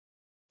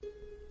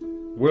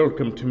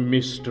Welcome to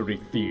Mystery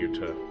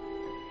Theater.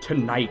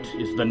 Tonight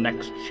is the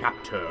next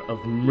chapter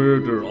of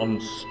Murder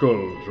on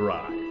Skull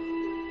Drive.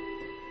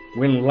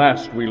 When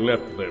last we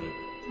left them,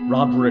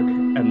 Roderick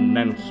and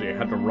Nancy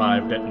had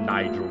arrived at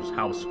Nigel's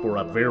house for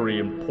a very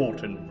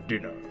important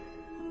dinner.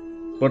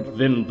 But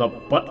then the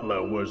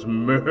butler was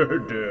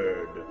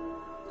murdered.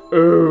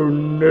 Oh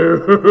no!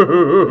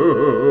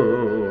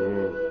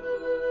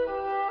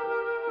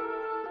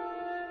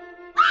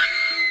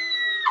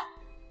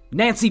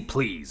 Nancy,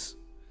 please.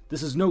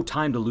 This is no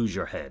time to lose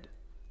your head.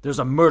 There's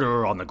a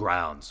murderer on the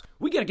grounds.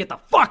 We gotta get the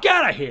fuck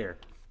out of here!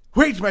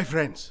 Wait, my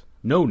friends!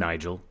 No,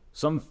 Nigel.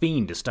 Some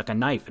fiend has stuck a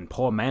knife in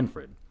poor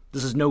Manfred.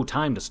 This is no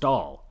time to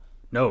stall.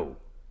 No.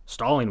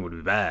 Stalling would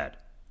be bad.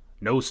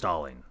 No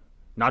stalling.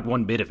 Not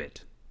one bit of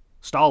it.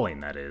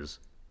 Stalling, that is.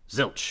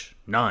 Zilch.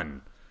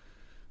 None.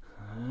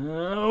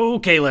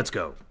 Okay, let's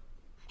go.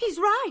 He's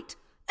right.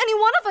 Any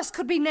one of us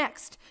could be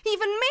next.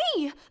 Even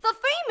me, the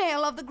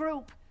female of the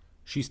group.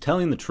 She's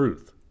telling the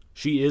truth.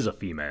 She is a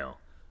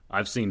female.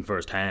 I've seen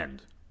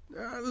firsthand.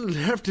 I'll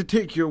have to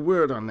take your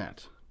word on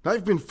that.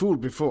 I've been fooled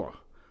before.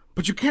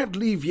 But you can't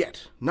leave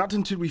yet. Not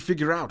until we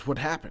figure out what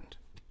happened.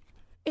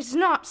 It's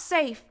not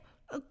safe.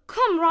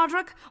 Come,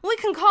 Roderick. We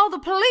can call the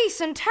police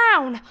in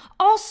town.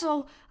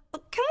 Also,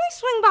 can we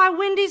swing by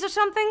Wendy's or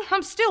something?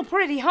 I'm still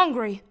pretty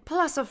hungry.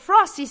 Plus, a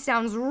Frosty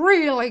sounds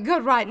really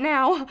good right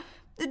now.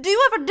 Do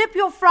you ever dip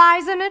your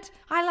fries in it?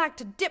 I like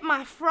to dip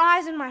my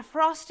fries in my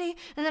Frosty,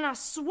 and then I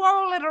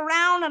swirl it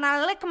around and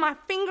I lick my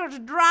fingers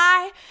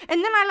dry,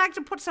 and then I like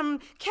to put some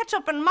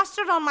ketchup and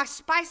mustard on my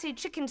spicy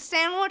chicken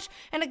sandwich,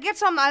 and it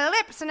gets on my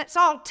lips and it's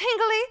all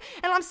tingly,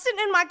 and I'm sitting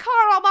in my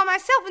car all by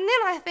myself, and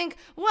then I think,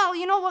 well,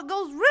 you know what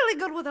goes really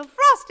good with a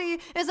Frosty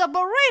is a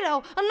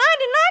burrito, a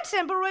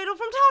 99-cent burrito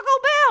from Taco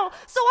Bell.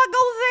 So I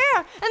go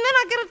there, and then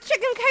I get a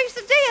chicken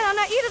quesadilla and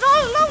I eat it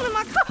all alone in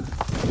my car.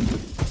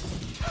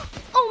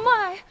 Oh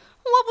my,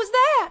 what was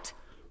that?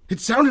 It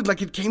sounded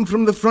like it came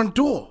from the front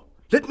door.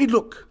 Let me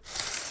look.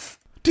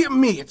 Dear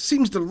me, it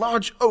seems the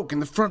large oak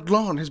in the front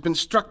lawn has been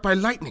struck by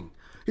lightning.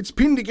 It's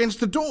pinned against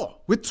the door.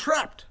 We're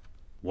trapped.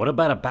 What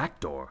about a back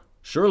door?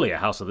 Surely a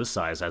house of this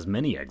size has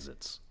many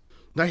exits.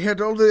 I had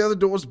all the other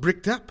doors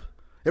bricked up.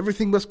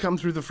 Everything must come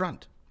through the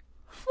front.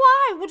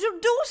 Why would you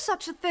do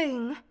such a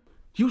thing?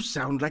 You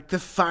sound like the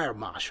fire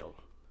marshal.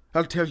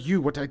 I'll tell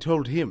you what I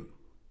told him.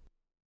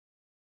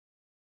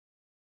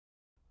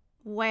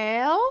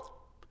 Well?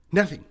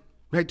 Nothing.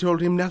 I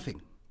told him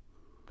nothing.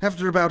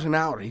 After about an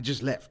hour, he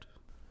just left.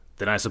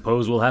 Then I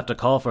suppose we'll have to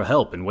call for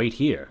help and wait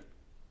here.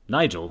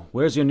 Nigel,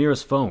 where's your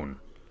nearest phone?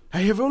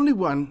 I have only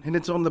one, and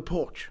it's on the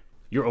porch.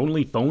 Your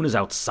only phone is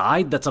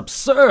outside? That's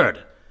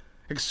absurd!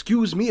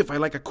 Excuse me if I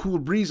like a cool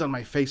breeze on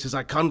my face as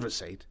I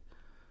conversate.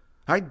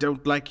 I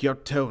don't like your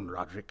tone,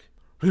 Roderick.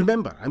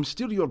 Remember, I'm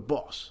still your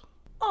boss.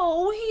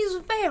 Oh, he's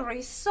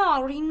very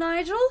sorry,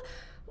 Nigel.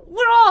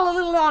 We're all a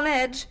little on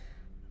edge.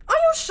 Are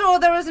you sure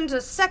there isn't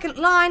a second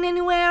line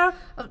anywhere?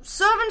 A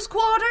servants'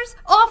 quarters?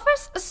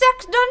 Office? A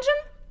sex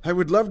dungeon? I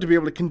would love to be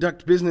able to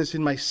conduct business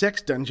in my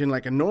sex dungeon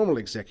like a normal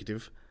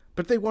executive,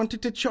 but they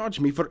wanted to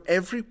charge me for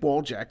every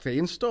wall jack they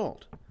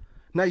installed.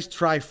 Nice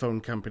try, phone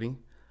company.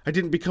 I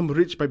didn't become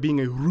rich by being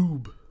a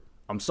rube.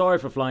 I'm sorry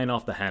for flying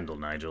off the handle,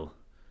 Nigel.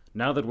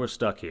 Now that we're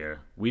stuck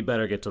here, we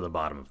better get to the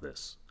bottom of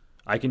this.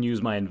 I can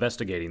use my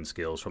investigating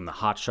skills from the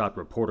hotshot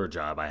reporter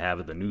job I have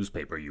at the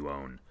newspaper you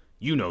own.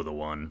 You know the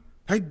one.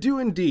 I do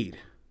indeed.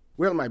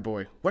 Well, my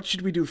boy, what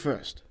should we do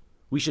first?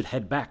 We should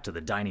head back to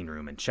the dining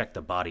room and check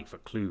the body for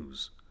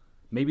clues.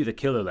 Maybe the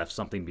killer left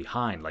something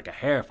behind, like a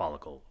hair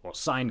follicle or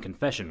signed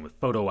confession with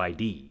photo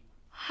ID.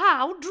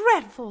 How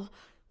dreadful!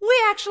 We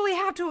actually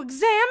have to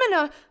examine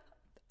a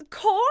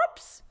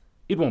corpse?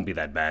 It won't be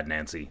that bad,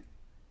 Nancy.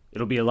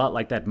 It'll be a lot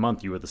like that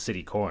month you were the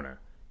city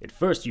coroner. At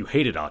first you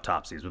hated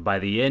autopsies, but by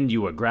the end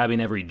you were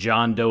grabbing every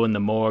John Doe in the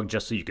morgue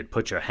just so you could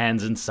put your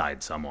hands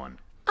inside someone.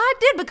 I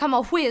did become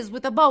a whiz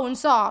with a bow and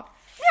saw.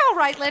 All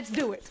right, let's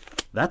do it.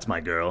 That's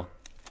my girl.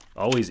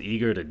 Always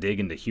eager to dig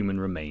into human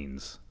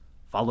remains.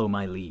 Follow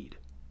my lead.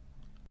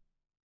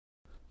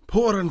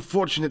 Poor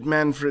unfortunate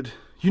Manfred.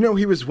 You know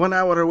he was 1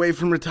 hour away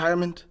from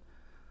retirement?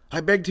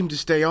 I begged him to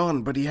stay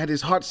on, but he had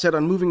his heart set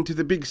on moving to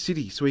the big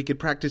city so he could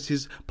practice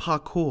his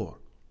parkour.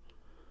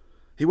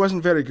 He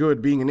wasn't very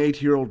good being an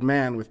 80-year-old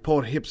man with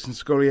poor hips and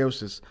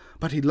scoliosis,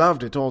 but he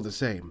loved it all the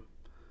same.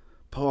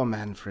 Poor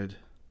Manfred.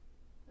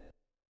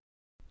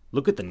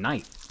 Look at the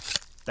knife.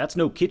 That's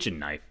no kitchen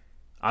knife.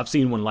 I've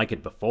seen one like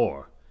it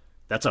before.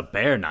 That's a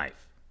bear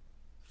knife.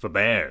 For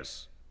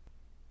bears.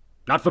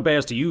 Not for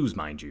bears to use,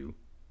 mind you,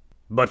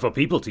 but for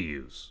people to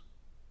use.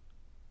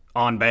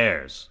 On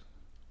bears.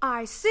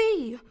 I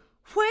see.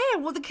 Where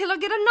will the killer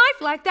get a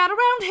knife like that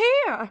around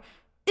here?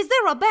 Is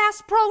there a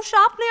Bass Pro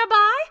Shop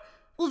nearby?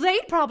 Well,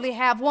 they'd probably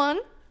have one.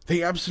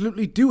 They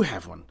absolutely do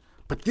have one,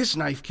 but this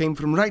knife came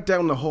from right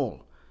down the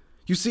hall.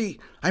 You see,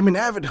 I'm an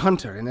avid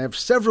hunter and have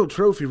several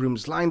trophy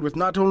rooms lined with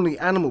not only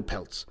animal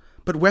pelts,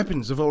 but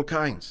weapons of all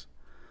kinds.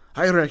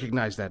 I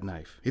recognize that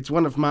knife. It's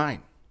one of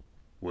mine.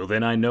 Well,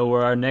 then I know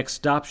where our next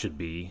stop should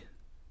be.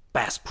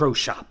 Bass Pro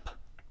Shop.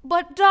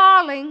 But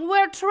darling,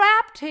 we're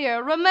trapped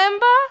here,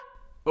 remember?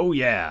 Oh,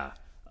 yeah.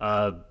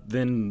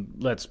 Then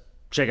let's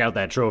check out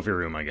that trophy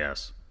room, I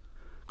guess.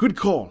 Good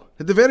call.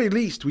 At the very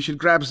least, we should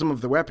grab some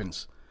of the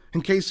weapons,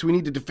 in case we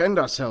need to defend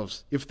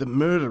ourselves if the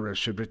murderer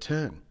should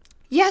return.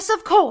 Yes,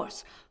 of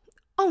course.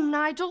 Oh,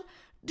 Nigel,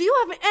 do you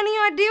have any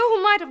idea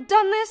who might have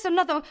done this?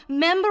 Another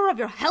member of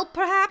your help,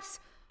 perhaps?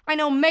 I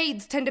know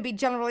maids tend to be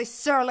generally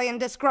surly and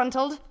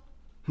disgruntled.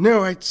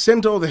 No, I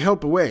sent all the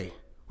help away.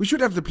 We should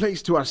have the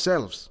place to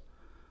ourselves.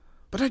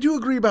 But I do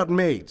agree about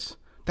maids.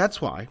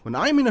 That's why, when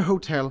I'm in a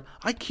hotel,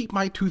 I keep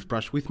my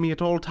toothbrush with me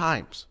at all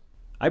times.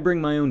 I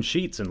bring my own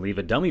sheets and leave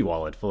a dummy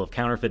wallet full of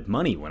counterfeit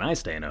money when I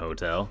stay in a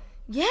hotel.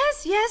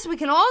 Yes, we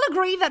can all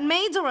agree that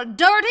maids are a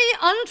dirty,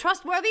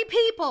 untrustworthy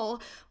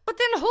people. But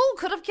then who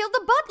could have killed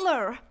the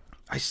butler?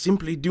 I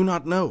simply do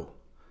not know.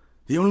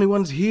 The only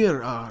ones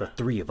here are... The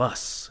three of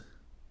us.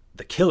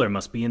 The killer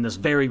must be in this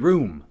very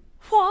room.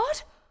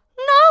 What?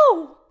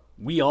 No!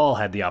 We all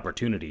had the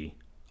opportunity.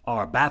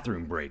 Our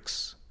bathroom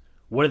breaks.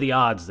 What are the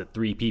odds that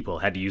 3 people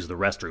had to use the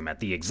restroom at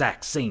the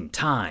exact same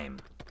time?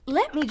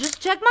 Let me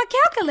just check my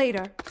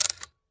calculator.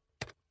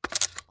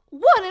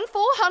 1 in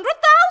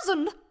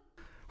 400,000!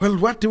 Well,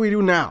 what do we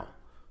do now?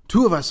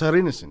 2 of us are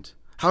innocent.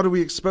 How do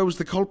we expose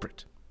the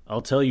culprit? I'll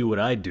tell you what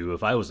I'd do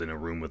if I was in a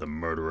room with a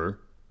murderer.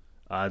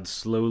 I'd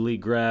slowly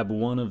grab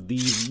one of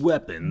these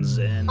weapons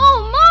and...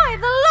 Oh my,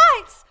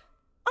 the lights!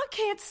 I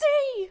can't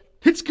see!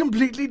 It's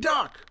completely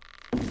dark.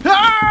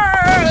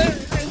 Ah!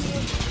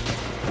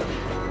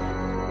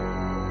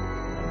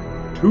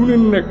 Tune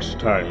in next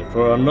time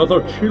for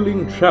another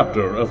chilling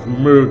chapter of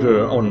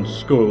Murder on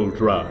Skull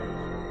Drive.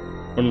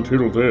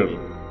 Until then,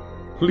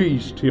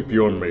 please tip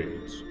your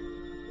maids.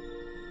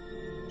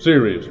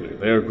 Seriously,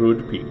 they're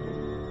good people.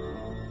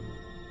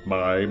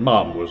 My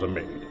mom was a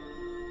maid.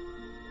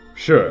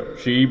 Sure,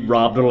 she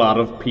robbed a lot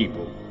of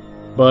people,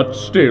 but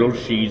still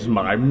she's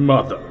my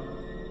mother.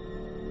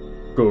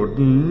 Good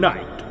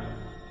night.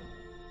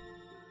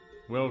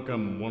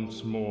 Welcome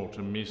once more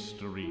to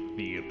Mystery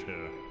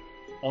Theater.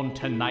 On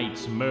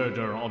tonight's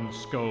Murder on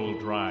Skull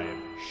Drive,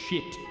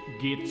 shit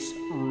gets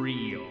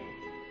real.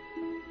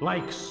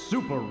 Like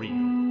super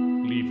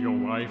real. Leave your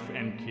wife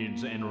and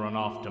kids and run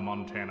off to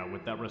Montana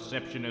with that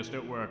receptionist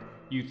at work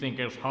you think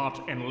is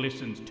hot and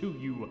listens to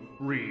you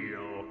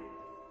real.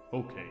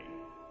 Okay,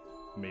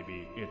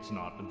 maybe it's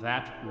not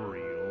that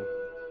real.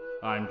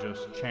 I'm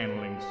just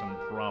channeling some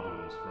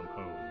problems from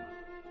home.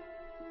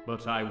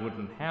 But I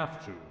wouldn't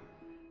have to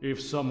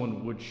if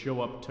someone would show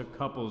up to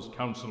couples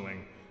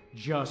counseling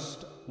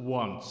just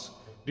once.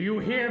 Do you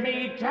hear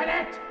me,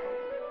 Janet?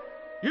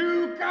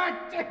 You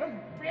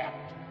goddamn bitch!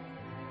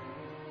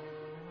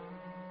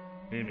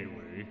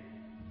 Anyway,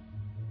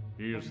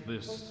 here's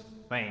this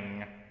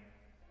thing.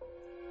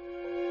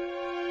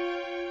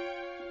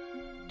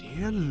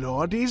 Dear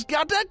Lord, he's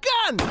got a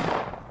gun!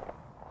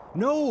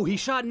 No, he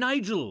shot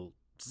Nigel.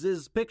 It's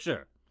his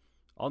picture.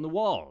 On the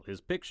wall,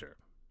 his picture.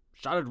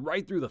 Shot it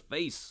right through the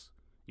face.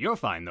 You're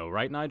fine though,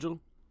 right,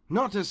 Nigel?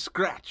 Not a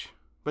scratch.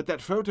 But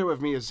that photo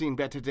of me has seen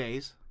better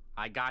days.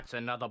 I got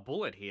another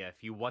bullet here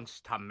if you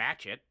wants to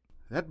match it.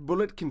 That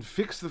bullet can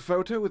fix the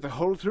photo with a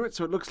hole through it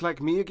so it looks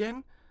like me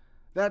again?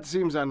 That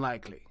seems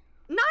unlikely.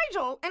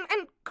 Nigel, and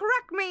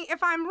correct me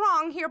if I'm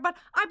wrong here, but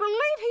I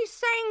believe he's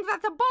saying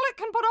that the bullet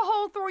can put a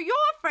hole through your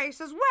face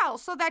as well,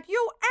 so that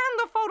you and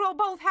the photo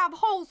both have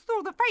holes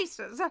through the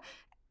faces. Am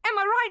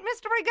I right,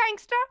 mystery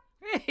gangster?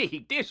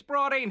 Hey, this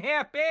broad ain't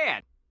half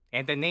bad.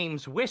 And the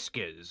name's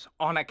Whiskers,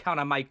 on account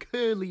of my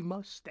curly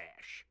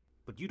mustache.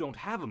 But you don't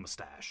have a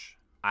mustache.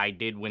 I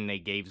did when they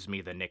gaves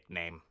me the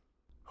nickname.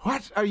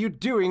 What are you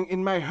doing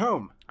in my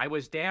home? I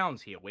was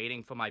downs here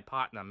waiting for my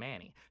partner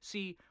Manny.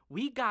 See,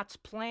 we got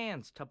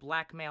plans to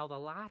blackmail the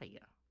lot of you.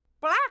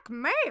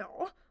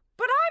 Blackmail?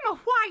 But I'm a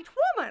white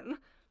woman.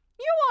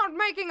 You aren't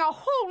making a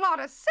whole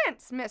lot of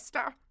sense,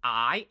 mister.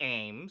 I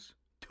aims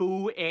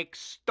to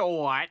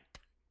extort,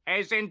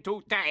 as in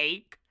to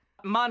take,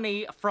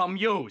 money from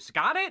yous.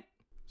 Got it?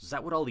 Is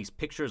that what all these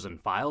pictures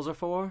and files are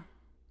for?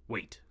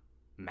 Wait,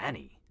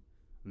 Manny?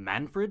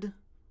 Manfred?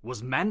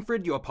 Was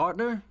Manfred your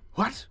partner?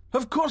 What?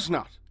 Of course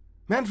not.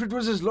 Manfred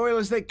was as loyal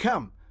as they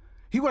come.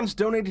 He once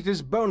donated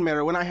his bone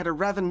marrow when I had a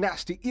rather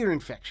nasty ear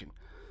infection.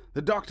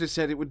 The doctor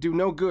said it would do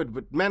no good,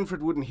 but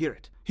Manfred wouldn't hear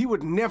it. He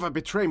would never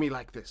betray me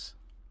like this.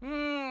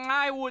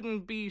 I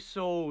wouldn't be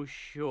so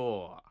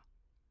sure.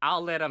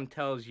 I'll let him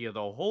tells you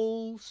the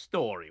whole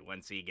story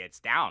once he gets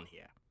down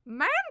here.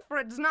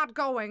 Manfred's not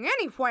going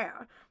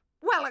anywhere.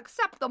 Well,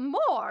 except the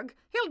morgue.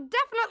 He'll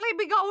definitely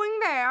be going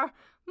there.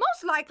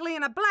 Most likely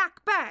in a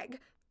black bag.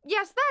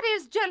 Yes, that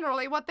is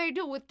generally what they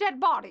do with dead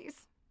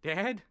bodies.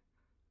 Dead?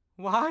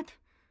 What?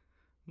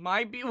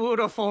 My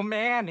beautiful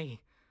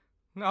Manny.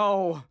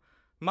 No,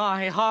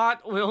 my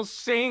heart will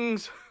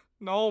sings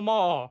no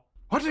more.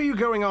 What are you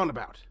going on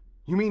about?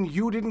 You mean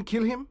you didn't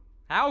kill him?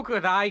 How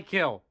could I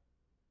kill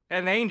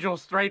an angel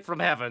straight from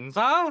heavens,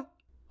 huh?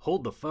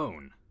 Hold the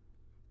phone.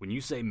 When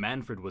you say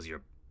Manfred was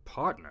your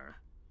partner,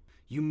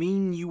 you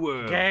mean you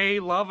were... Gay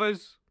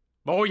lovers?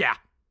 Oh, yeah.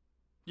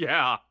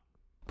 Yeah.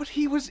 But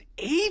he was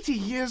 80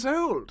 years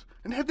old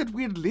and had that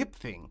weird lip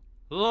thing.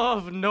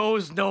 Love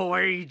knows no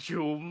age,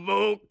 you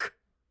mook.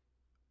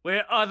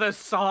 Where others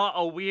saw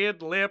a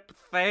weird lip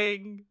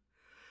thing,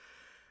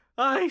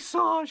 I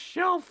saw a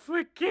shelf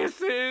for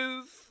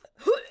kisses.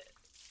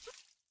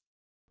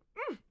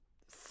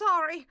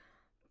 Sorry.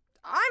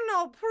 I'm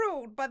no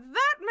prude, but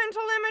that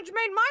mental image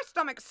made my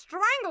stomach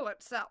strangle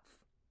itself.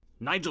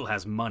 Nigel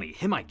has money,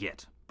 him I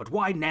get. But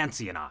why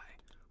Nancy and I?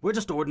 We're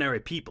just ordinary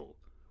people.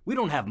 We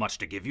don't have much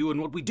to give you,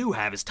 and what we do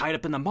have is tied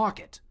up in the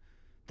market.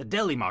 The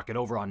deli market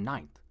over on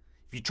 9th.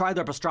 If you tried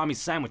their pastrami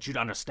sandwich, you'd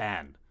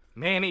understand.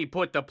 Manny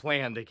put the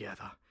plan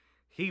together.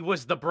 He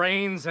was the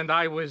brains and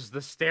I was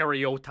the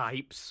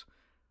stereotypes.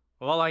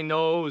 All I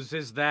knows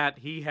is that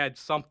he had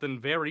something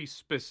very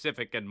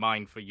specific in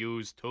mind for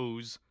yous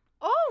twos.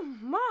 Oh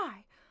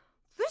my!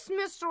 This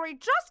mystery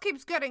just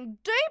keeps getting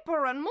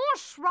deeper and more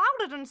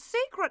shrouded in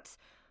secrets.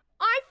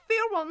 I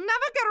fear we'll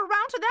never get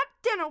around to that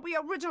dinner we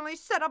originally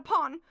set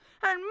upon,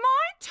 and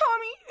my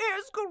tummy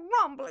is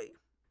grumbly.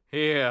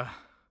 Here,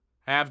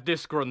 have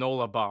this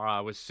granola bar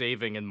I was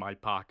saving in my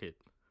pocket.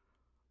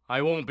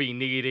 I won't be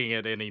needing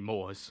it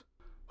anymore.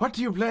 What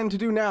do you plan to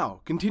do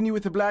now? Continue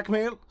with the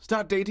blackmail?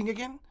 Start dating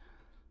again?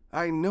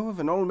 I know of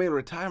an all-male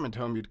retirement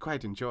home you'd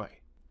quite enjoy.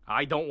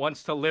 I don't want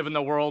to live in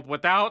the world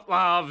without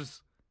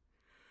loves.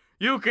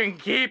 You can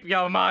keep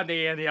your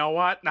money and your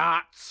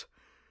whatnots.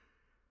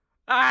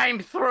 I'm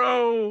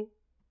through.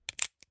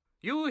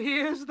 You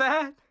hears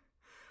that?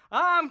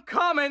 I'm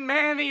coming,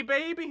 Manny,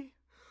 baby.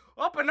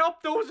 Open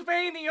up those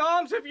veiny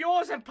arms of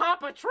yours and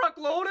pop a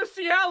truckload of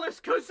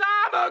Cialis, 'cause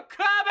I'm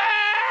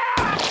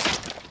a-coming!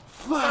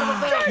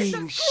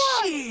 Fucking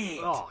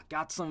shit! Oh,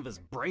 got some of his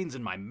brains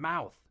in my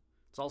mouth.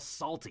 It's all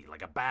salty,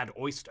 like a bad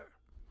oyster.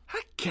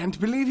 I can't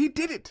believe he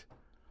did it.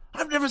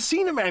 I've never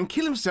seen a man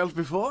kill himself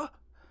before.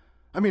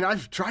 I mean,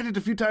 I've tried it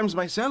a few times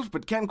myself,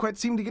 but can't quite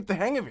seem to get the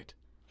hang of it.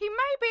 He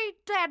may be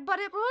dead, but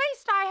at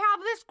least I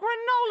have this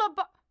granola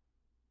bar.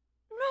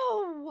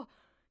 No!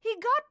 He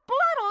got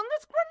blood on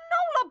this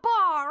granola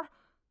bar!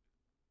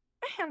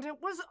 And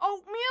it was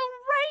oatmeal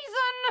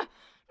raisin!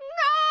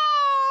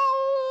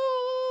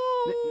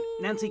 No!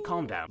 Nancy,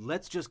 calm down.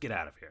 Let's just get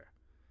out of here.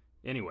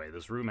 Anyway,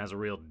 this room has a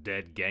real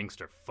dead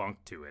gangster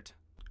funk to it.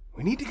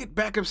 We need to get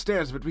back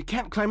upstairs, but we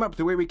can't climb up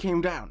the way we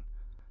came down.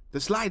 The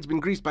slide's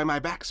been greased by my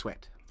back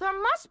sweat. There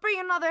must be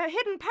another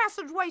hidden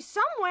passageway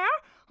somewhere.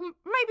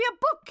 Maybe a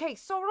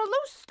bookcase or a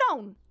loose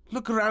stone.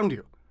 Look around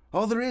you.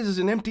 All there is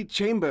an empty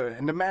chamber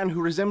and a man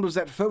who resembles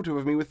that photo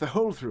of me with the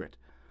hole through it.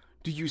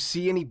 Do you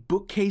see any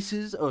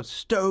bookcases or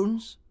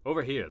stones?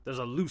 Over here, there's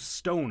a loose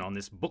stone on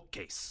this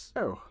bookcase.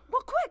 Oh.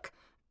 Well, quick!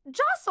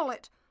 Jostle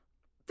it!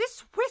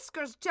 This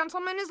Whiskers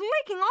gentleman is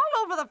leaking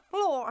all over the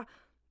floor.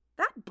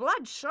 That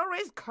blood sure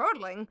is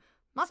curdling.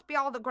 Must be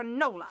all the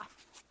granola.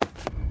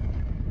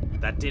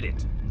 That did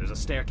it. There's a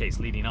staircase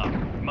leading up.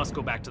 We must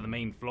go back to the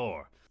main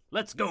floor.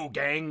 Let's go,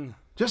 gang!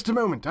 Just a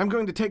moment. I'm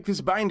going to take this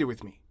binder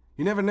with me.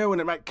 You never know when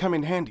it might come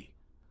in handy.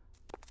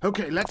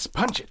 Okay, let's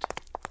punch it.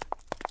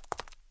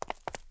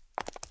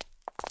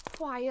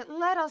 Why, it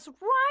led us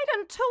right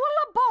into a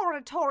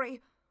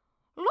laboratory.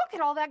 Look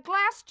at all that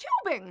glass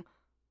tubing.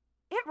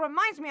 It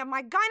reminds me of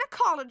my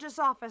gynecologist's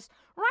office,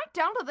 right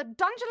down to the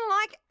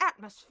dungeon-like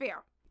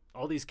atmosphere.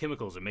 All these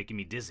chemicals are making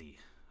me dizzy.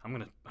 I'm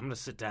gonna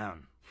sit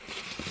down.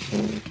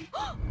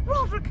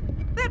 Roderick,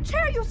 that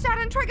chair you sat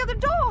in triggered the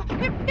door.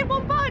 It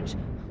won't budge.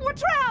 We're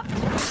trapped.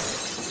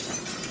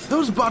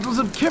 Those bottles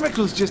of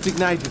chemicals just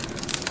ignited.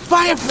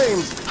 Fire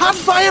flames! Hot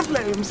fire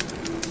flames!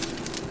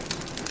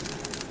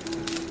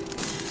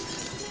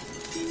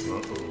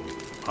 Uh-oh.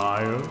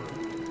 Fire?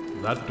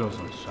 That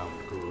doesn't sound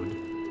good.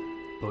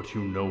 But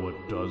you know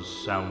what does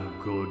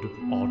sound good,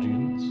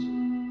 audience?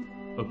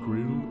 A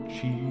grilled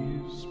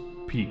cheese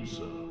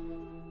pizza.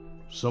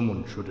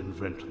 Someone should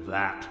invent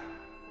that.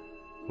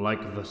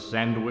 Like the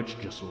sandwich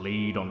just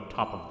laid on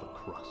top of the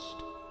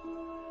crust.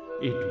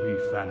 It'd be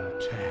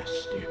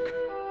fantastic.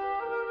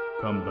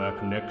 Come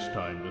back next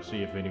time to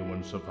see if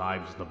anyone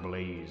survives the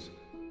blaze.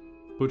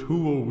 But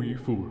who are we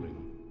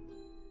fooling?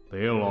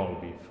 They'll all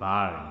be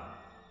fine.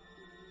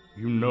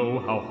 You know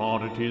how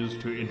hard it is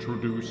to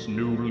introduce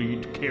new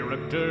lead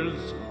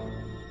characters?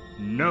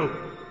 No.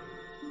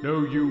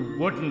 No, you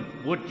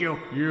wouldn't, would you,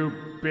 you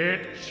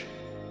bitch?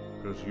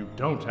 Because you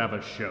don't have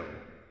a show.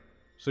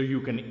 So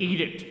you can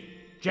eat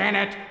it.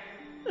 Janet!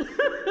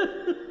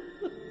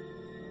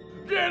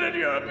 Janet,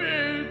 you're a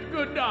bitch!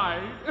 Good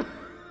night!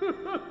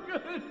 Good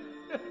night!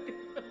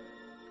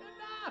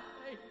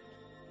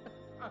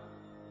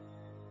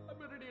 I'm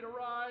gonna need a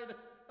ride.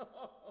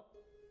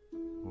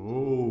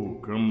 Oh,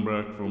 come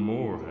back for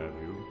more, have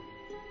you?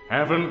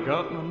 Haven't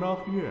gotten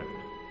enough yet?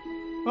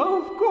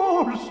 Of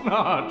course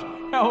not!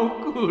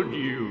 How could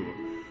you?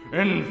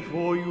 And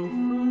for you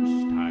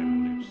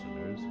first-time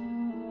listeners,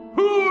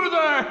 who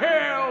the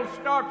hell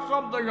starts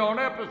something on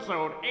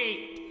episode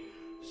 8?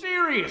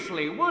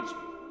 Seriously, what's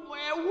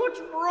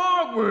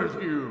wrong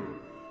with you?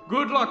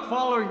 Good luck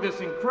following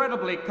this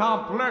incredibly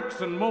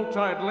complex and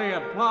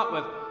multi-layered plot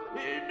with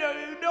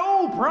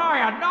No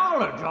prior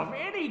knowledge of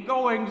any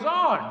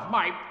goings-ons.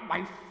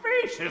 My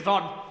face is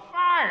on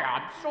fire.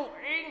 I'm so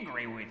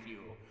angry with you.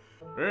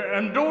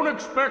 And don't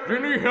expect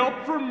any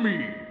help from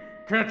me.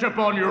 Catch up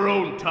on your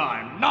own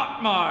time,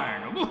 not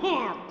mine.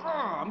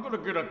 I'm gonna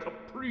get a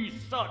Capri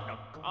Sun to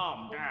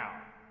calm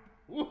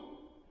down.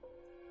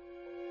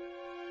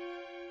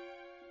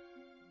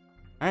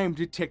 I am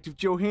Detective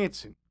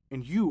Johansson,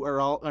 and you are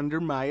all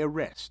under my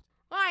arrest.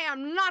 I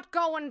am not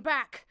going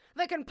back.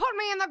 They can put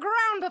me in the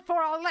ground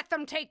before I'll let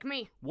them take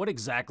me. What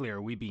exactly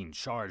are we being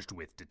charged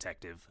with,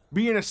 Detective?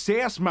 Being a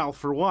sass mouth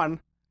for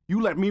one.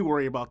 You let me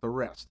worry about the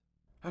rest.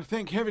 Oh,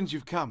 thank heavens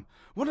you've come.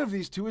 One of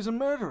these two is a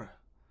murderer.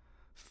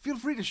 Feel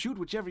free to shoot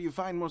whichever you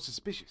find more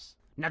suspicious.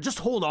 Now just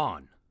hold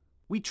on.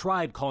 We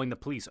tried calling the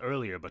police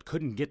earlier but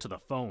couldn't get to the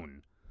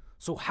phone.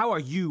 So how are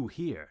you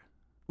here?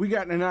 We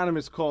got an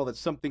anonymous call that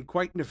something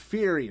quite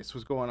nefarious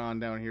was going on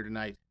down here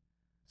tonight.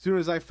 As soon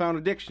as I found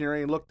a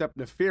dictionary and looked up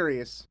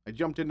nefarious, I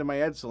jumped into my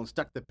Edsel and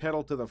stuck the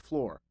pedal to the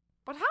floor.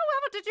 But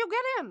however did you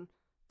get in?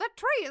 That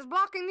tree is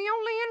blocking the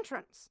only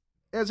entrance.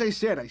 As I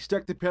said, I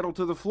stuck the pedal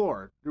to the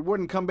floor. It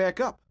wouldn't come back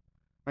up.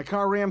 My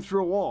car rammed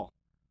through a wall.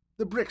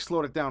 The brick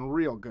slowed it down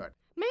real good.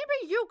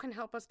 Maybe you can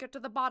help us get to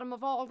the bottom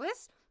of all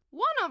this.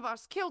 One of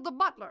us killed the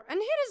butler and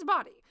hid his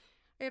body.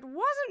 It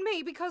wasn't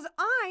me because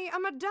I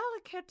am a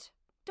delicate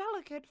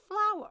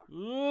flower.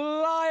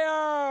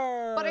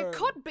 Liar! But it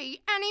could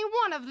be any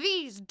one of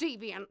these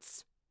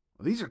deviants.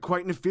 Well, these are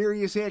quite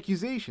nefarious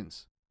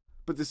accusations.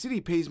 But the city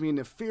pays me a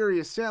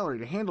nefarious salary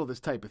to handle this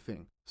type of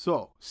thing.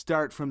 So,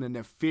 start from the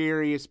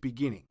nefarious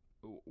beginning.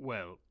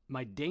 Well,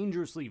 my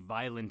dangerously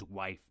violent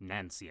wife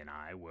Nancy and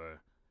I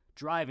were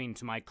driving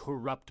to my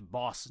corrupt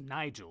boss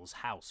Nigel's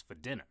house for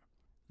dinner.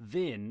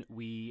 Then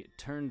we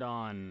turned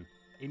on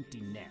Empty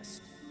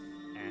Nest,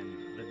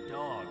 and the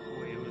dog,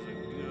 it was a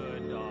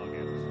good dog.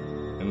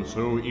 And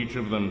so each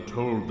of them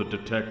told the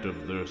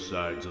detective their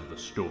sides of the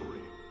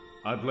story.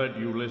 I'd let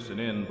you listen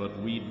in, but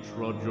we'd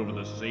trudge over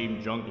the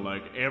same junk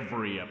like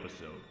every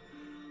episode.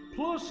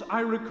 Plus,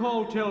 I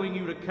recall telling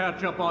you to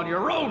catch up on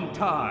your own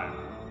time.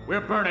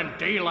 We're burning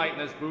daylight in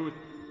this booth,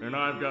 and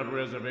I've got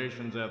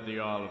reservations at the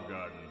Olive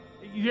Garden.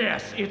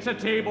 Yes, it's a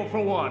table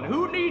for one.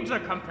 Who needs a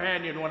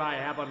companion when I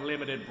have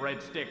unlimited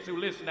breadsticks who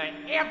listen to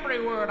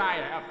every word I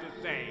have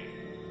to say?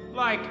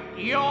 Like,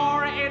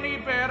 you're any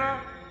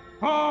better?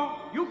 Huh?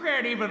 You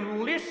can't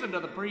even listen to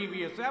the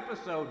previous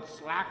episode,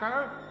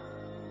 slacker.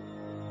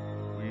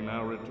 We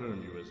now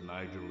return you as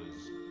Nigel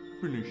is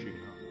finishing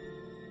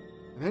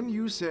up. Then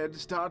you said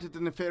start at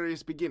the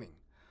nefarious beginning,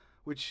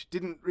 which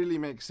didn't really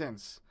make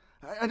sense.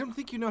 I don't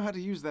think you know how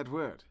to use that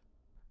word.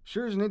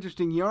 Sure is an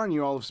interesting yarn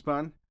you all have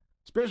spun,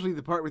 especially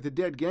the part with the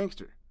dead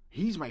gangster.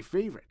 He's my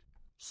favorite.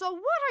 So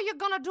what are you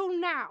gonna do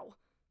now?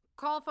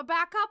 Call for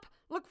backup?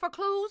 Look for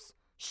clues?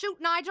 Shoot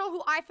Nigel,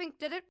 who I think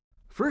did it?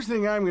 First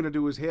thing I'm going to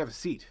do is have a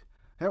seat.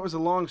 That was a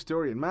long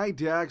story, and my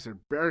dogs are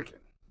barking.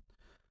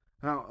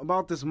 Now,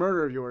 about this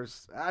murder of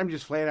yours, I'm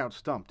just flat out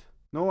stumped.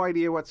 No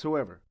idea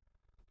whatsoever.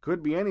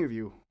 Could be any of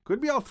you. Could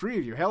be all three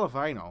of you. Hell if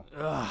I know.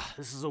 Ugh,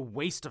 this is a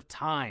waste of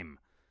time.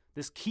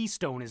 This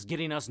keystone is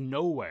getting us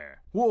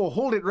nowhere. Whoa,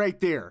 hold it right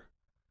there.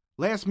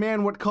 Last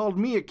man what called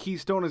me a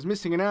keystone is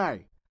missing an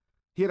eye.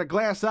 He had a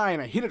glass eye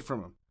and I hid it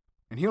from him.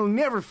 And he'll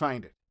never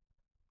find it.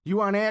 You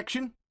want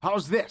action?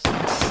 How's this?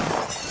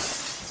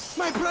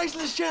 My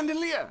priceless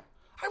chandelier!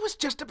 I was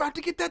just about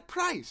to get that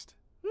priced.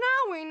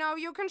 Now we know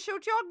you can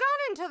shoot your gun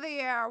into the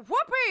air.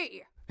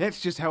 Whoopee!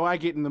 That's just how I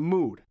get in the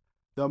mood.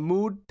 The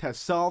mood to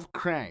solve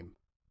crime.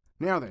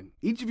 Now then,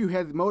 each of you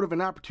had the motive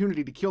and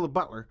opportunity to kill the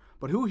butler,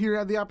 but who here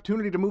had the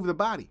opportunity to move the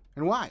body,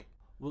 and why?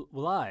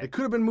 Well, I... It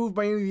could have been moved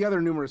by any of the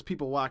other numerous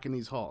people walking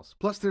these halls.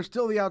 Plus, there's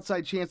still the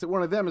outside chance that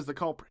one of them is the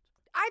culprit.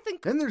 I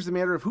think... Then there's the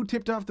matter of who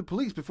tipped off the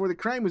police before the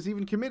crime was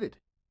even committed.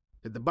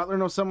 Did the butler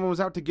know someone was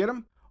out to get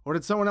him, or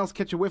did someone else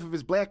catch a whiff of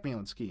his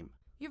blackmailing scheme?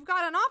 You've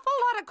got an awful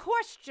lot of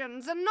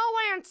questions and no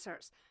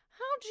answers.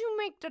 How'd you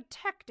make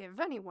detective,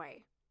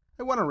 anyway?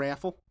 I won a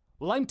raffle.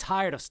 Well, I'm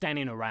tired of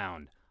standing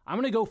around. I'm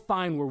gonna go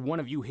find where one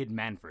of you hid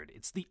Manfred.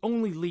 It's the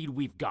only lead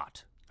we've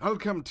got. I'll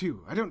come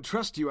too. I don't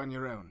trust you on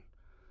your own.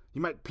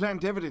 You might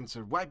plant evidence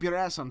or wipe your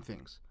ass on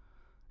things.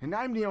 And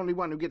I'm the only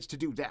one who gets to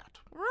do that.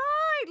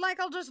 Right, like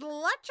I'll just let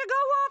you go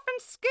off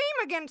and scheme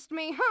against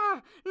me,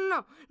 huh?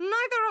 No,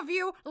 neither of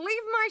you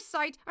leave my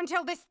sight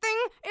until this thing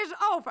is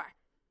over.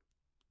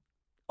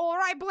 Or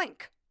I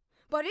blink.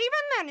 But even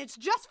then, it's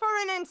just for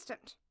an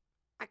instant.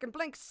 I can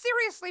blink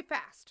seriously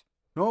fast.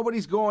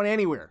 Nobody's going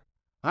anywhere.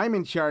 I'm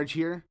in charge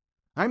here.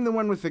 I'm the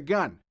one with the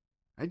gun.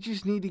 I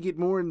just need to get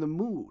more in the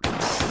mood.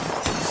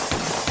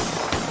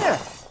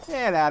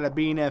 That ought to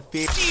be enough.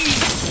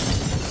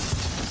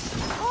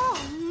 Oh,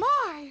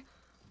 my!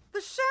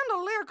 The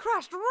chandelier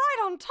crashed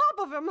right on top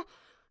of him.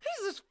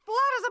 He's as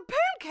flat as a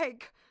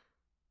pancake.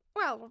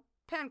 Well,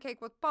 a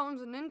pancake with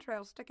bones and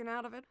entrails sticking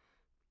out of it.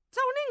 So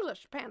an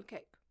English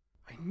pancake.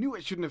 I knew I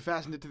shouldn't have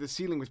fastened it to the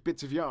ceiling with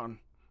bits of yarn.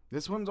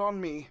 This one's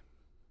on me.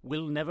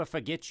 We'll never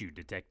forget you,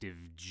 Detective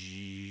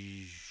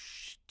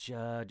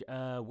Judge.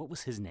 What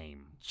was his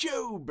name?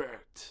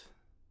 Joubert.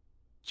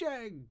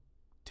 Jagton.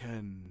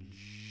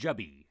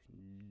 Jubby.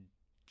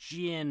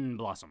 Gin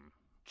Blossom.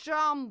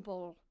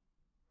 Jumble.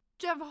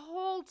 Jeff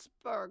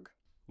Holtzberg.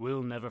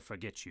 We'll never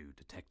forget you,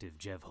 Detective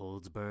Jeff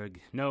Holdsberg.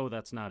 No,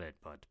 that's not it,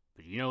 but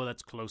you know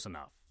that's close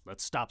enough.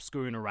 Let's stop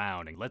screwing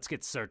around and let's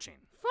get searching.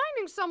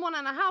 Finding someone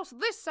in a house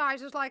this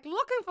size is like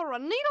looking for a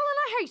needle in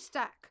a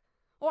haystack.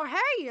 Or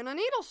hay in a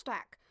needle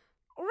stack.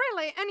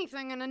 Really,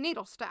 anything in a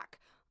needle stack.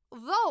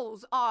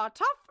 Those are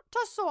tough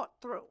to sort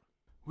through.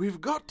 We've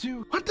got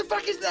to... What the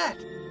fuck is that?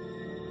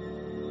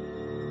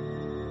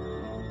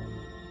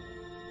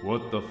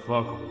 What the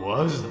fuck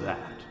was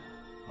that?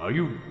 Are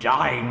you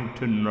dying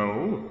to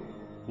know?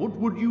 What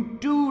would you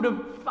do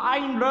to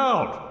find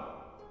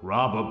out?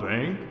 Rob a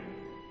bank?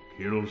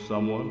 Kill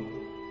someone?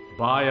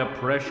 Buy a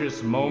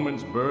precious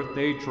moment's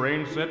birthday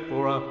train set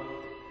for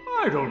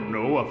I don't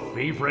know, a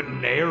favorite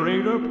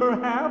narrator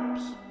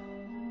perhaps?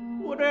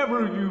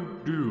 Whatever you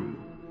do,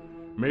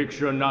 make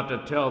sure not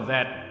to tell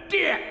that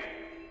dick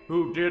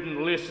who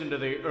didn't listen to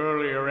the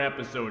earlier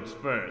episodes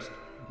first.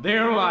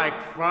 They're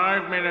like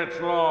 5 minutes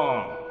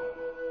long.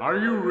 Are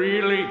you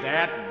really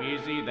that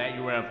busy that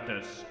you have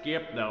to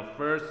skip the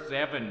first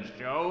 7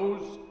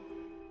 shows?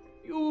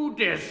 You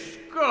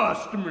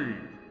disgust me.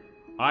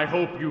 I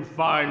hope you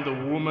find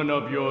the woman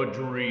of your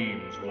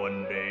dreams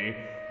one day,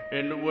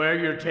 and where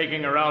you're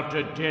taking her out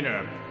to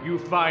dinner, you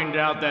find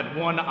out that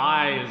one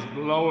eye is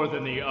lower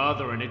than the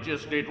other, and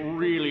it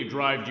really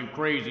drives you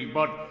crazy,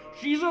 but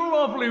she's a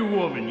lovely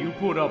woman. You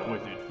put up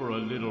with it for a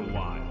little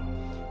while.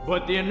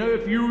 But then a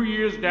few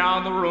years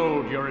down the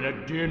road, you're at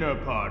a dinner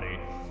party,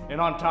 and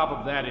on top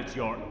of that, it's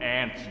your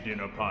aunt's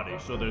dinner party,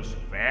 so there's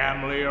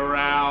family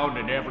around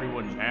and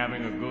everyone's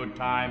having a good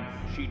time.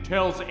 She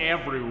tells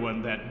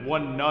everyone that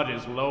one nut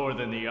is lower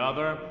than the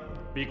other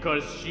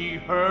because she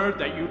heard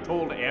that you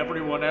told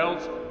everyone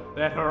else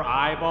that her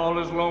eyeball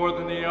is lower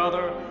than the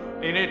other,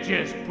 and it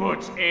just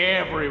puts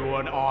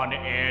everyone on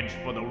edge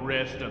for the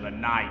rest of the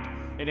night,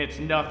 and it's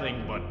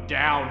nothing but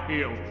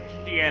downhill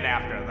shit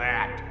after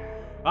that.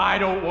 I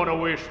don't want to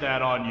wish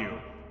that on you,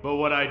 but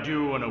what I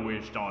do want to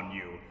wish on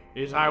you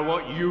is I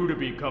want you to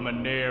become a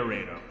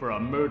narrator for a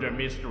murder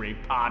mystery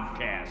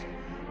podcast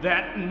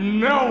that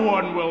no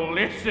one will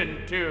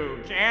listen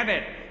to.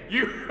 Janet,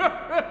 you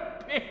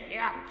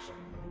bitch!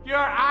 Your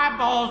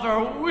eyeballs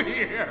are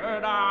weird.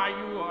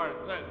 You are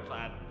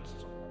a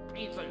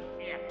piece of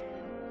shit.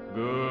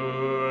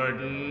 Good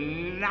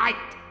night.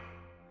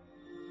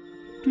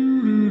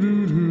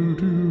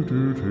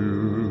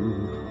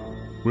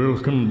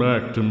 Welcome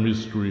back to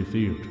Mystery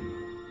Theater.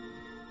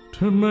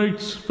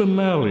 Tonight's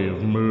finale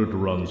of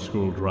Murder on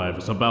Skull Drive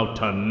is about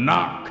to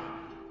knock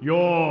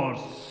your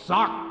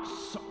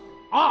socks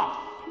off.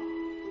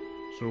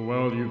 So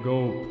while you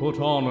go, put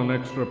on an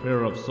extra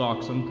pair of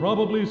socks and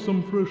probably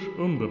some fresh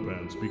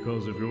underpants,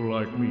 because if you're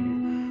like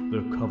me,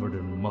 they're covered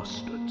in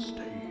mustard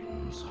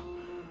stains.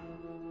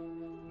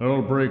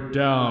 I'll break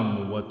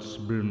down what's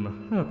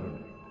been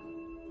happening.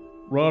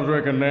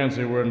 Roderick and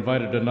Nancy were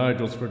invited to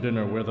Nigel's for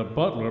dinner, where the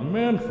butler,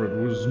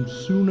 Manfred, was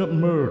soon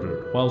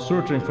murdered. While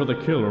searching for the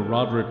killer,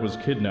 Roderick was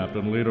kidnapped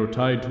and later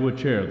tied to a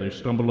chair. They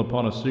stumbled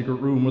upon a secret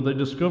room where they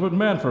discovered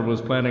Manfred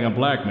was planning on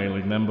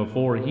blackmailing them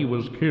before he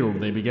was killed.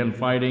 They began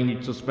fighting,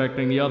 each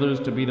suspecting the others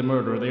to be the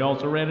murderer. They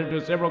also ran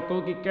into several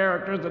kooky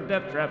characters and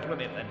death traps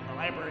within the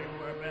library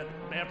where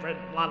Manfred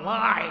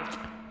alive.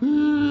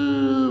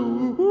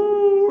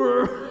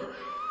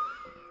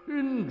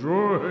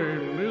 Enjoy,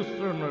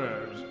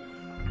 listeners.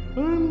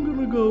 I'm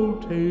gonna go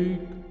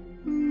take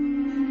a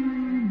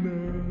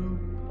nap.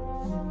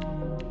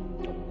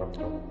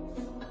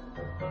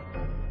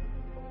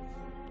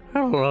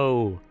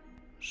 Hello,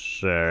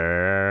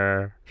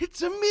 sir.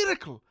 It's a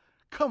miracle!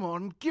 Come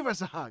on, give us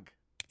a hug.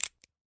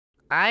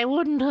 I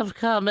wouldn't have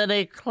come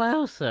any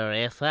closer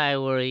if I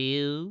were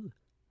you.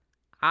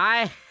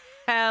 I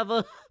have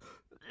a...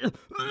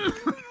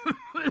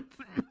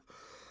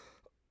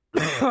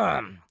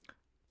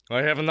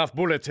 I have enough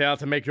bullets here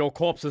to make your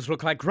corpses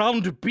look like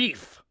ground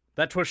beef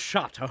that was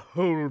shot a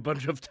whole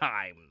bunch of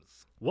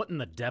times. What in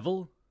the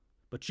devil?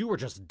 But you were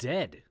just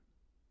dead.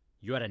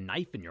 You had a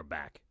knife in your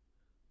back.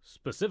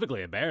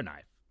 Specifically a bear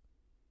knife.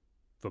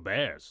 For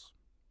bears.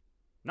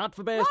 Not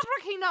for bears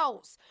Roderick, he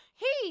knows.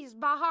 He's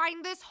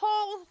behind this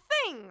whole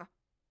thing,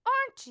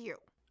 aren't you?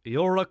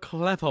 You're a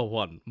clever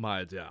one,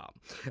 my dear.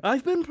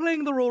 I've been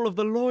playing the role of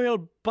the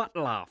loyal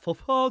butler for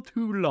far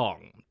too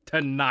long.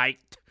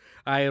 Tonight,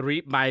 I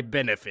reap my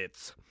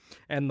benefits.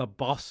 And the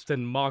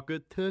Boston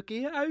market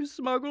turkey I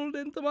smuggled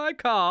into my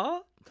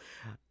car,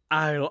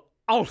 I'll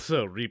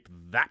also reap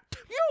that.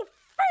 You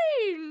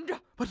fiend!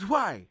 But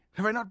why?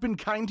 Have I not been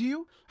kind to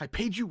you? I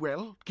paid you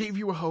well, gave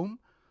you a home,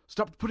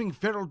 stopped putting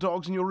feral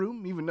dogs in your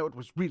room, even though it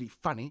was really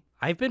funny.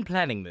 I've been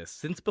planning this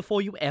since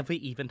before you ever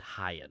even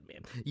hired me.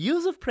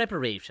 Years of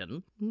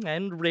preparation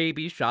and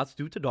rabies shots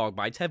due to dog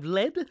bites have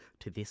led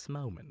to this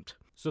moment.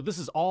 So this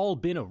has all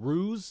been a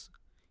ruse?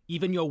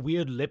 Even your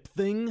weird lip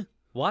thing?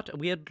 What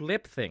weird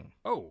lip thing?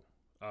 Oh,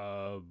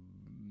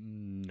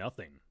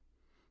 nothing.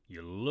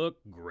 You look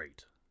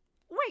great.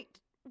 Wait,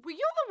 were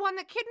you the one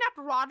that kidnapped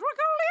Roderick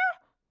earlier?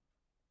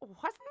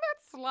 Wasn't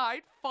that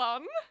slide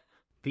fun?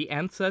 The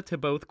answer to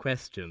both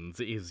questions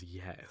is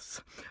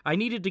yes. I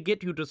needed to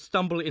get you to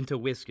stumble into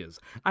Whiskers.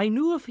 I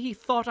knew if he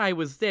thought I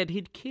was dead,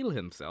 he'd kill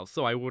himself,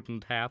 so I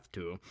wouldn't have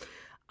to.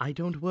 I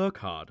don't work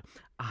hard.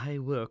 I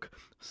work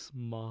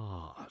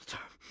smart.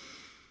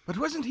 But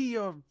wasn't he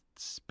your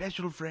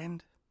special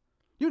friend?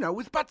 You know,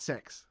 with butt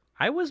sex.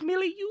 I was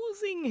merely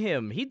using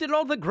him. He did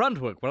all the grunt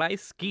work while I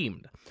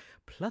schemed.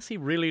 Plus, he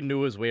really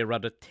knew his way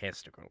around a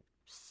testicle.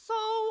 So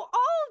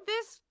all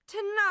this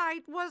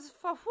tonight was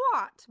for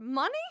what?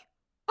 Money?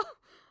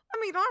 I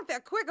mean, aren't there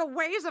quicker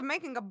ways of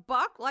making a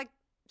buck, like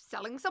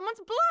selling someone's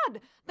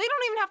blood? They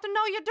don't even have to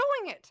know you're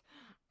doing it.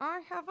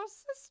 I have a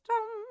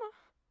system.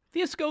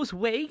 This goes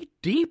way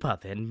deeper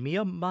than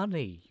mere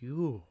money,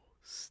 you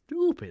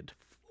stupid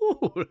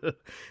fool.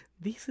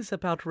 This is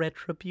about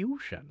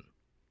retribution.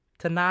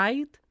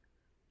 Tonight,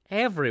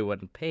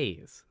 everyone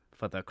pays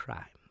for their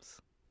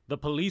crimes. The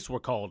police were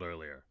called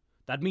earlier.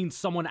 That means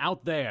someone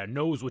out there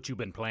knows what you've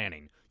been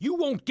planning. You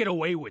won't get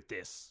away with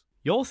this.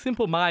 Your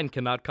simple mind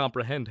cannot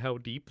comprehend how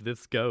deep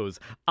this goes.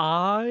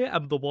 I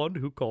am the one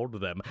who called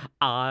them.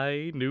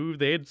 I knew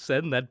they'd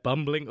send that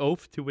bumbling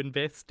oaf to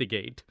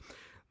investigate.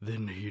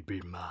 Then he'd be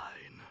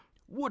mine.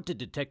 What did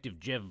Detective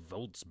Jeff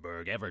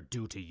Voltzberg ever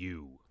do to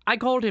you? I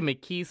called him a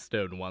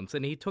keystone once,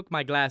 and he took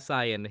my glass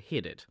eye and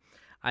hid it.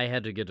 I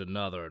had to get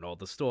another, and all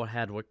the store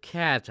had were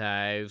cat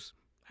eyes.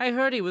 I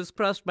heard he was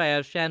crushed by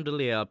a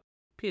chandelier.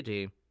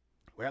 Pity.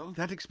 Well,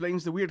 that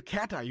explains the weird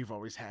cat eye you've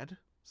always had.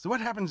 So what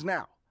happens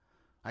now?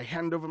 I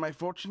hand over my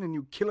fortune and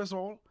you kill us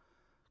all?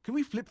 Can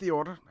we flip the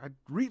order? I'd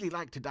really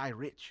like to die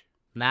rich.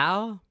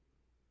 Now,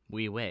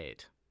 we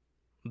wait.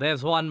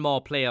 There's one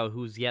more player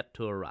who's yet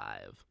to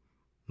arrive.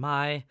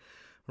 My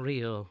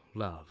real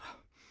love.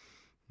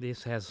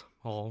 This has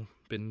all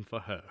been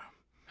for her.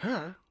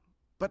 Her?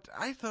 But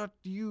I thought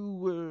you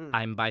were...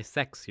 I'm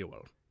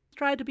bisexual.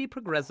 Try to be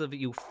progressive,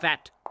 you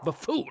fat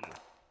buffoon.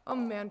 Oh,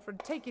 Manfred,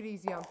 take it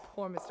easy on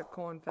poor Mr.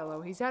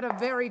 Cornfellow. He's had a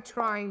very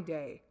trying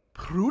day.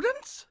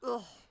 Prudence?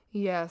 Ugh.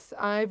 Yes,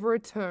 I've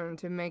returned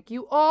to make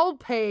you all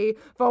pay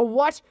for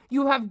what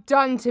you have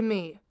done to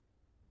me.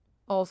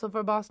 Also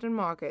for Boston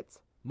Markets.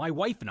 My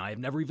wife and I have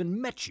never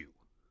even met you.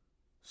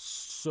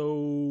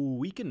 So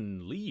we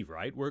can leave,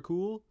 right? We're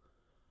cool?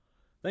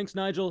 Thanks,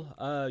 Nigel.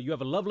 You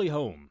have a lovely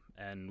home,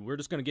 and we're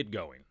just gonna get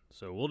going.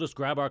 So we'll just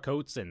grab our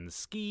coats and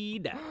ski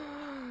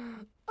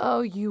down.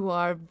 Oh, you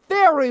are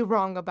very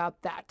wrong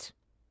about that.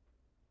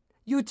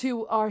 You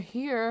two are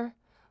here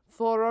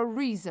for a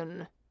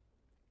reason.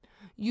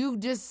 You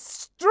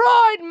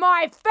destroyed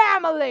my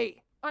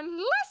family!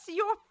 Unless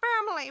your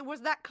family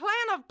was that clan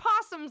of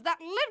possums that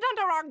lived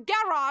under our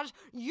garage,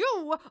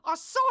 you are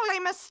sorely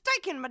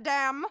mistaken,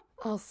 madame.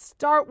 I'll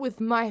start with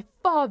my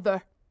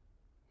father.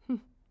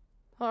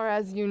 Or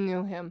as you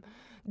knew him,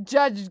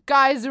 Judge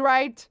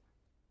Geiswright.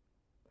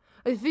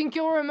 I think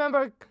you'll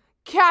remember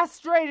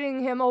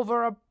castrating him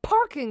over a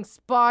parking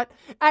spot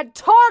at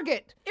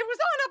Target. It was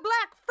on a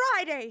Black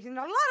Friday, and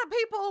a lot of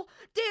people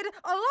did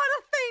a lot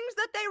of things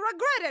that they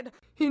regretted.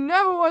 He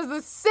never was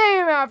the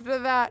same after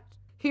that.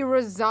 He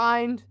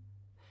resigned.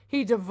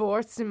 He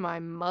divorced my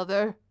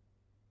mother.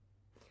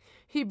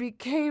 He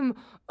became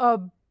a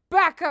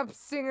backup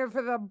singer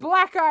for the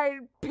Black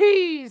Eyed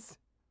Peas.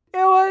 It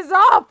was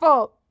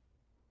awful.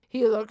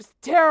 He looks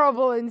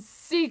terrible in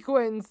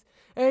sequins,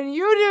 and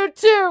you do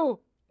too,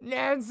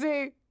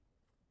 Nancy.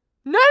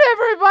 Not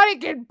everybody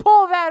can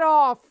pull that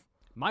off.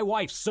 My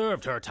wife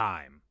served her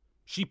time.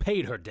 She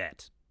paid her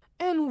debt.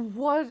 And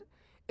what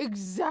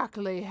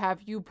exactly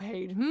have you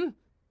paid,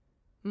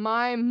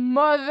 My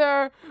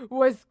mother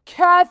was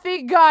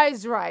Kathy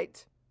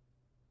Geiswright.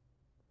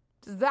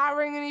 Does that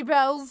ring any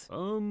bells?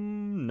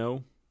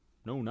 No.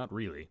 No, not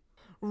really.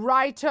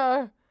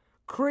 Writer,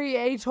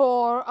 creator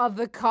of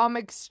the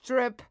comic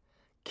strip,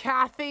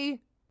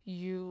 Kathy.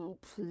 You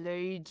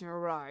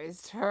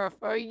plagiarized her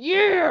for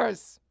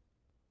years.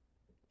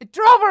 It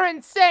drove her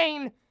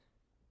insane.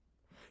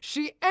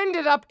 She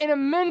ended up in a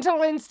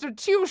mental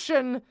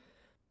institution,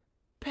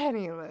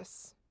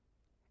 penniless.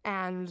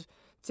 And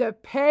to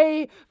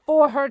pay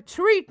for her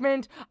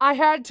treatment, I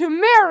had to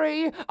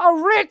marry a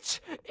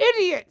rich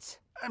idiot.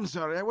 I'm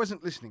sorry, I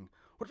wasn't listening.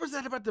 What was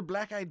that about the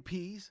Black-Eyed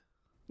Peas?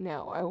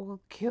 Now I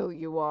will kill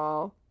you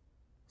all,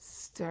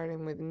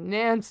 starting with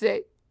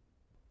Nancy.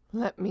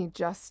 Let me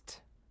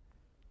just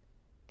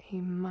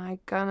aim my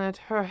gun at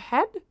her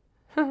head.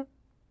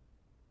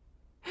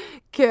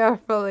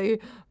 Carefully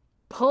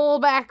pull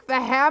back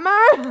the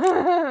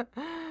hammer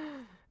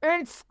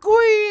and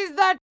squeeze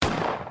that.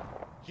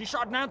 She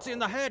shot Nancy in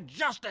the head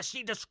just as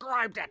she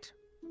described it.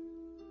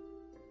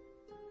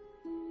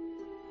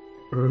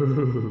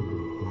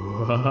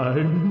 Oh,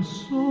 I'm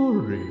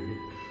sorry.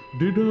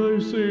 Did I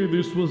say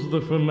this was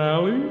the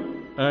finale?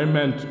 I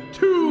meant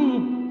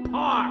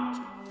two-part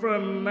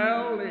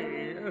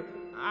finale.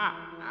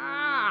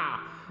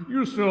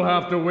 You still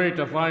have to wait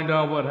to find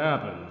out what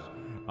happens.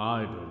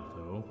 I don't,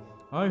 though.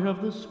 I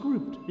have the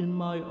script in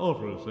my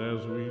office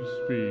as we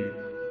speak.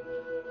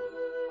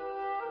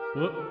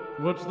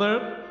 What's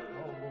that?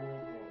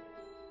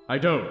 I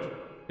don't.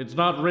 It's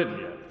not written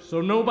yet,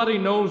 so nobody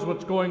knows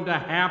what's going to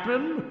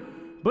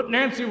happen. But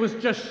Nancy was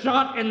just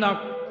shot in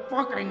the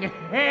fucking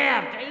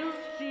head. Is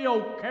she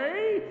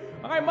okay?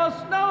 I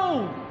must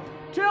know.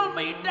 Tell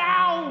me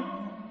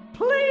now.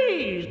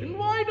 Please! And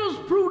why does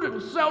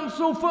Prudence sound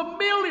so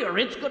familiar?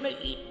 It's gonna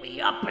eat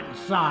me up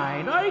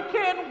inside. I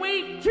can't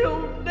wait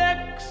till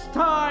next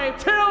time.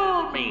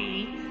 Tell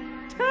me!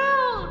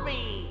 Tell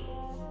me!